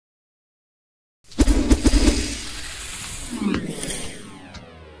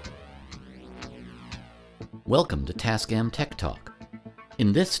Welcome to Tascam Tech Talk.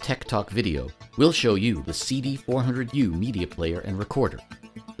 In this Tech Talk video, we'll show you the CD-400U media player and recorder.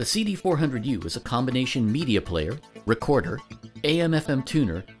 The CD-400U is a combination media player, recorder, AM/FM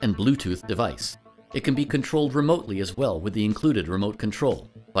tuner, and Bluetooth device. It can be controlled remotely as well with the included remote control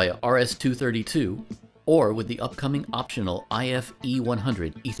via RS-232 or with the upcoming optional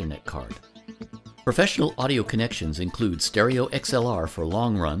IF-E100 Ethernet card. Professional audio connections include stereo XLR for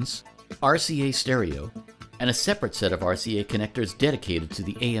long runs, RCA stereo, and a separate set of RCA connectors dedicated to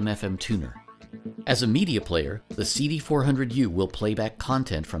the AM/FM tuner. As a media player, the CD-400U will play back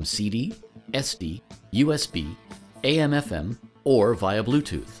content from CD, SD, USB, AM/FM, or via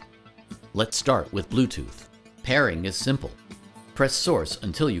Bluetooth. Let's start with Bluetooth. Pairing is simple. Press source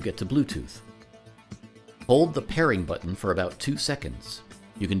until you get to Bluetooth. Hold the pairing button for about 2 seconds.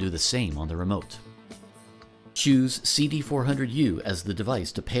 You can do the same on the remote. Choose CD-400U as the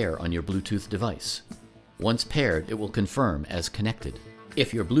device to pair on your Bluetooth device. Once paired, it will confirm as connected.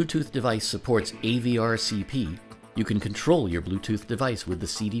 If your Bluetooth device supports AVR-CP, you can control your Bluetooth device with the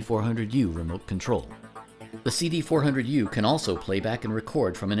CD-400U remote control. The CD-400U can also play back and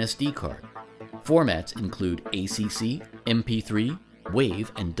record from an SD card. Formats include ACC, MP3, WAV,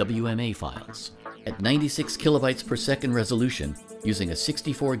 and WMA files. At 96 kilobytes per second resolution, using a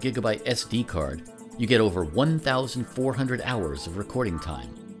 64 gigabyte SD card, you get over 1,400 hours of recording time.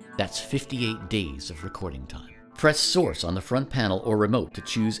 That's 58 days of recording time. Press source on the front panel or remote to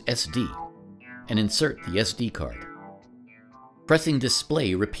choose SD, and insert the SD card. Pressing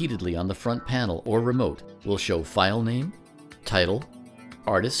display repeatedly on the front panel or remote will show file name, title,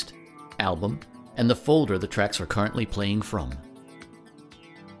 artist, album, and the folder the tracks are currently playing from.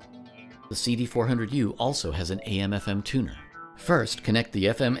 The CD-400U also has an AM/FM tuner. First, connect the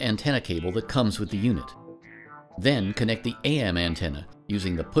FM antenna cable that comes with the unit. Then connect the AM antenna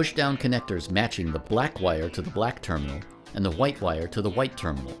using the push-down connectors matching the black wire to the black terminal and the white wire to the white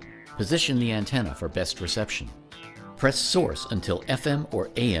terminal. Position the antenna for best reception. Press source until FM or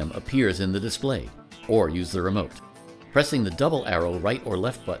AM appears in the display, or use the remote. Pressing the double arrow right or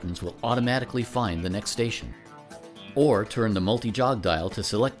left buttons will automatically find the next station. Or turn the multi-jog dial to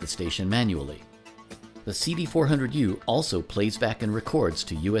select the station manually. The CD-400U also plays back and records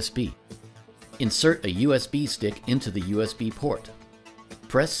to USB. Insert a USB stick into the USB port.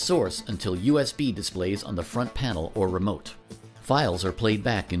 Press source until USB displays on the front panel or remote. Files are played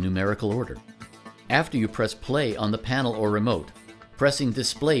back in numerical order. After you press play on the panel or remote, pressing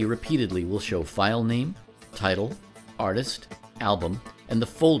display repeatedly will show file name, title, artist, album, and the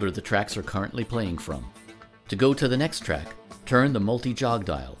folder the tracks are currently playing from. To go to the next track, turn the multi-jog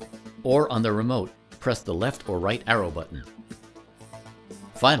dial, or on the remote, press the left or right arrow button.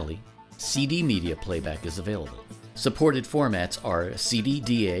 Finally, CD media playback is available. Supported formats are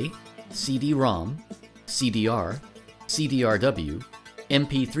CD-DA, CD-ROM, CDR, CDRW,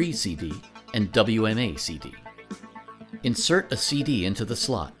 MP3 CD, and WMA CD. Insert a CD into the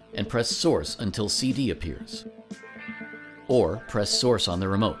slot and press source until CD appears. Or press source on the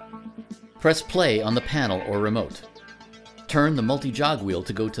remote. Press play on the panel or remote. Turn the multi-jog wheel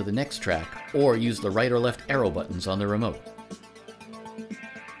to go to the next track, or use the right or left arrow buttons on the remote.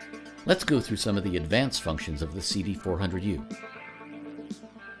 Let's go through some of the advanced functions of the CD-400U.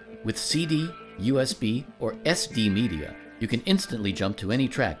 With CD, USB, or SD media, you can instantly jump to any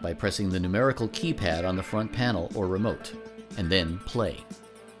track by pressing the numerical keypad on the front panel or remote, and then play.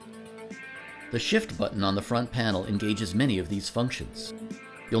 The Shift button on the front panel engages many of these functions.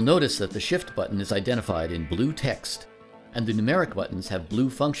 You'll notice that the Shift button is identified in blue text, and the numeric buttons have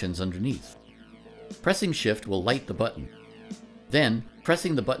blue functions underneath. Pressing Shift will light the button. Then,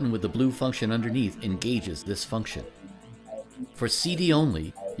 pressing the button with the blue function underneath engages this function. For CD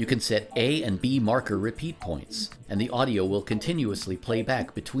only, you can set A and B marker repeat points, and the audio will continuously play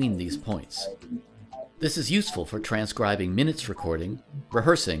back between these points. This is useful for transcribing minutes recording,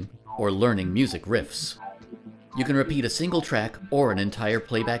 rehearsing, or learning music riffs. You can repeat a single track or an entire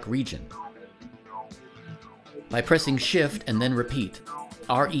playback region. By pressing Shift and then repeat,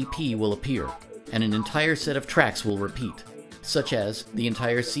 REP will appear, and an entire set of tracks will repeat, such as the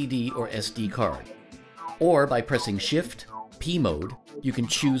entire CD or SD card. Or by pressing Shift, P mode, you can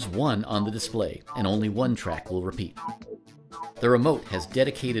choose one on the display, and only one track will repeat. The remote has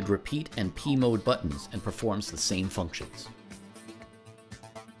dedicated repeat and P mode buttons and performs the same functions.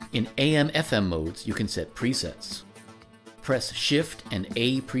 In AM/FM modes, you can set presets. Press Shift and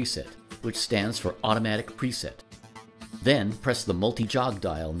A preset, which stands for automatic preset. Then press the multi-jog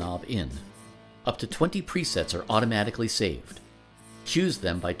dial knob in. Up to 20 presets are automatically saved. Choose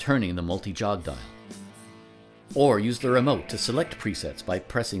them by turning the multi-jog dial. Or use the remote to select presets by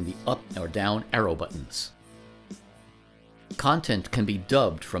pressing the up or down arrow buttons. Content can be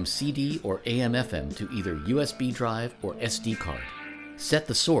dubbed from CD or AM/FM to either USB drive or SD card. Set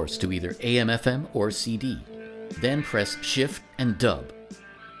the source to either AM/FM or CD. Then press Shift and Dub.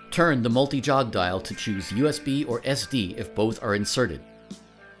 Turn the multi-jog dial to choose USB or SD if both are inserted.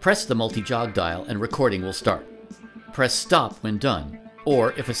 Press the multi-jog dial and recording will start. Press Stop when done,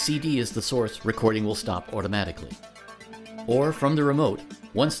 or if a CD is the source, recording will stop automatically. Or from the remote,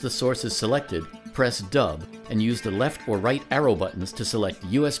 once the source is selected, press Dub and use the left or right arrow buttons to select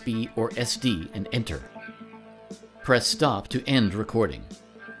USB or SD and enter. Press Stop to end recording.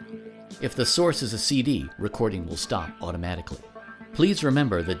 If the source is a CD, recording will stop automatically. Please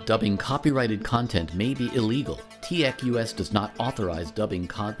remember that dubbing copyrighted content may be illegal. TEC US does not authorize dubbing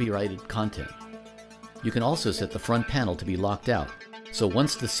copyrighted content. You can also set the front panel to be locked out, so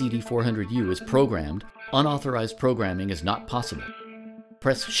once the CD-400U is programmed, unauthorized programming is not possible.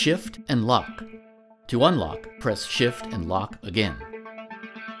 Press Shift and Lock. To unlock, press Shift and Lock again.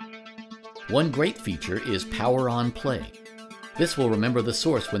 One great feature is Power On Play. This will remember the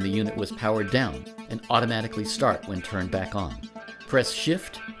source when the unit was powered down and automatically start when turned back on. Press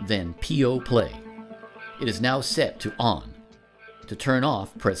Shift, then PO Play. It is now set to on. To turn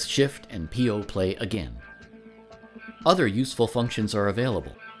off, press Shift and PO Play again. Other useful functions are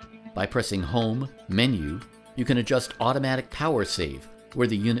available. By pressing Home, Menu, you can adjust automatic power save, where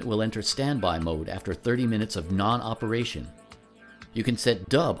the unit will enter standby mode after 30 minutes of non-operation. You can set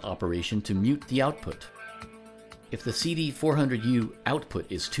dub operation to mute the output. If the CD-400U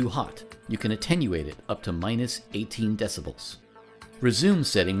output is too hot, you can attenuate it up to -18 decibels. Resume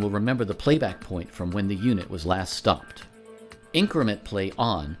setting will remember the playback point from when the unit was last stopped. Increment play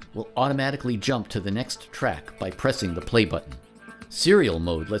on will automatically jump to the next track by pressing the play button. Serial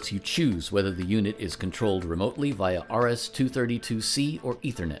mode lets you choose whether the unit is controlled remotely via RS-232C or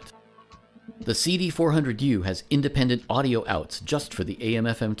Ethernet. The CD-400U has independent audio outs just for the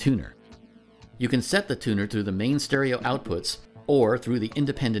AM/FM tuner. You can set the tuner through the main stereo outputs or through the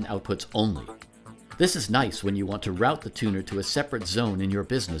independent outputs only. This is nice when you want to route the tuner to a separate zone in your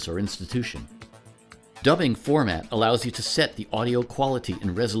business or institution. Dubbing format allows you to set the audio quality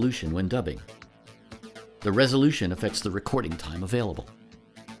and resolution when dubbing. The resolution affects the recording time available.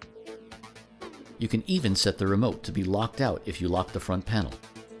 You can even set the remote to be locked out if you lock the front panel.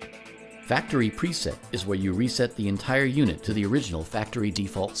 Factory preset is where you reset the entire unit to the original factory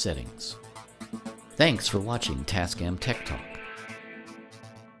default settings. Thanks for watching Tascam Tech Talk.